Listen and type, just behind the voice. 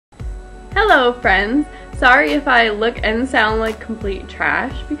Hello friends! Sorry if I look and sound like complete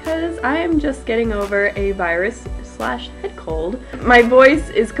trash because I am just getting over a virus/head cold. My voice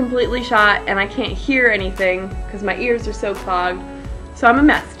is completely shot and I can't hear anything because my ears are so clogged, so I'm a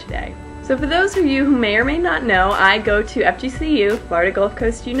mess today. So for those of you who may or may not know, I go to FGCU, Florida Gulf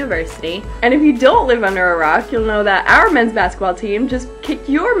Coast University, and if you don't live under a rock, you'll know that our men's basketball team just kicked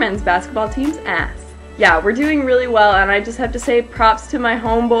your men's basketball team's ass. Yeah, we're doing really well, and I just have to say props to my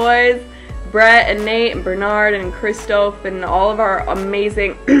homeboys, Brett and Nate and Bernard and Christoph and all of our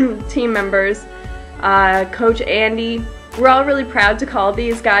amazing team members, Coach Andy. We're all really proud to call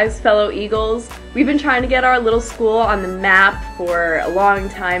these guys fellow Eagles. We've been trying to get our little school on the map for a long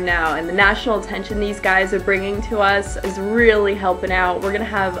time now, and the national attention these guys are bringing to us is really helping out. We're going to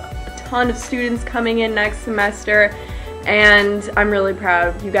have a ton of students coming in next semester, and I'm really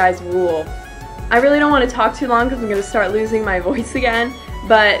proud. You guys rule. I really don't want to talk too long because I'm going to start losing my voice again,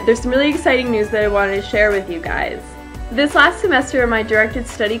 but there's some really exciting news that I wanted to share with you guys. This last semester in my directed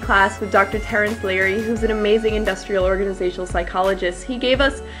study class with Dr. Terrence Leary, who's an amazing industrial organizational psychologist, he gave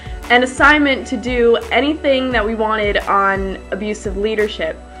us an assignment to do anything that we wanted on abusive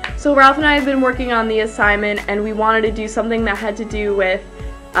leadership. So Ralph and I have been working on the assignment, and we wanted to do something that had to do with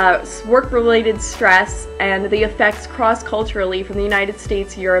work-related stress and the effects cross-culturally from the United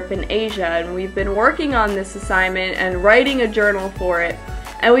States, Europe, and Asia. And we've been working on this assignment and writing a journal for it.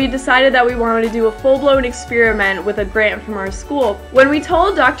 And we decided that we wanted to do a full-blown experiment with a grant from our school. When we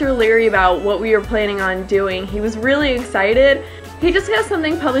told Dr. Leary about what we were planning on doing, he was really excited. He just got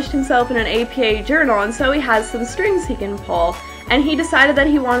something published himself in an APA journal, and so he has some strings he can pull. And he decided that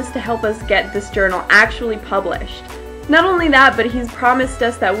he wants to help us get this journal actually published. Not only that, but he's promised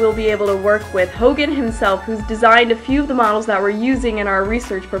us that we'll be able to work with Hogan himself, who's designed a few of the models that we're using in our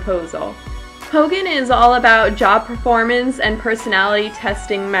research proposal. Hogan is all about job performance and personality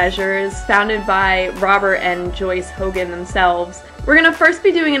testing measures founded by Robert and Joyce Hogan themselves. We're going to first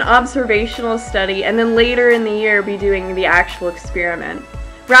be doing an observational study, and then later in the year be doing the actual experiment.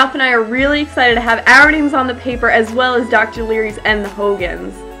 Ralph and I are really excited to have our names on the paper as well as Dr. Leary's and the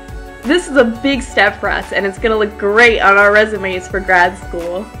Hogans. This is a big step for us, and it's going to look great on our resumes for grad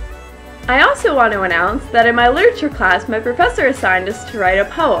school. I also want to announce that in my literature class, my professor assigned us to write a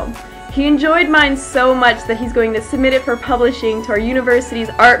poem. He enjoyed mine so much that he's going to submit it for publishing to our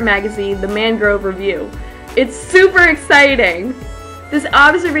university's art magazine, the Mangrove Review. It's super exciting! This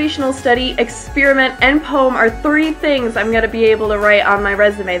observational study, experiment, and poem are 3 things I'm going to be able to write on my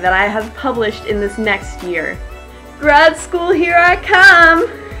resume that I have published in this next year. Grad school, here I come!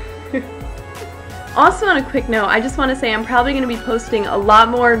 Also, on a quick note, I just want to say I'm probably going to be posting a lot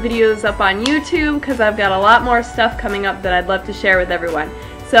more videos up on YouTube because I've got a lot more stuff coming up that I'd love to share with everyone.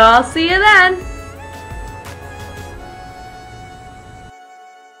 So I'll see you then!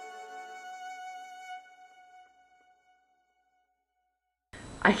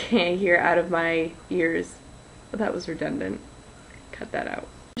 I can't hear out of my ears. That was redundant. Cut that out.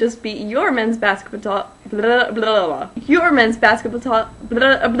 Just be your men's basketball blah, blah, blah. Your men's basketball blah,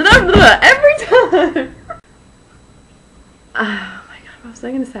 blah, blah, blah, every time! Oh my god, what was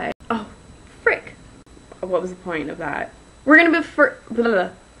I gonna say? Oh, frick! What was the point of that? We're gonna be blah, blah.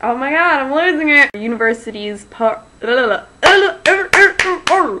 Oh my god, I'm losing it! University's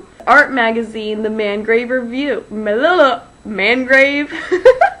art magazine, the Mangrove Review. Mangrove.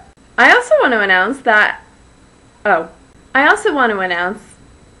 I also want to announce that. Oh. I also want to announce.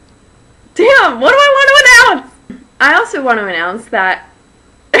 Damn! What do I want to announce? I also want to announce that.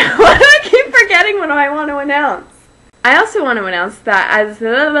 Why do I keep forgetting what I want to announce? I also want to announce that as.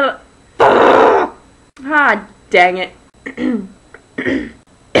 Ah, dang it.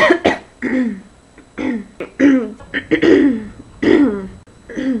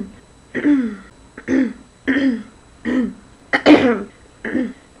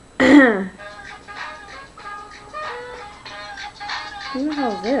 Who the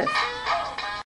hell is this?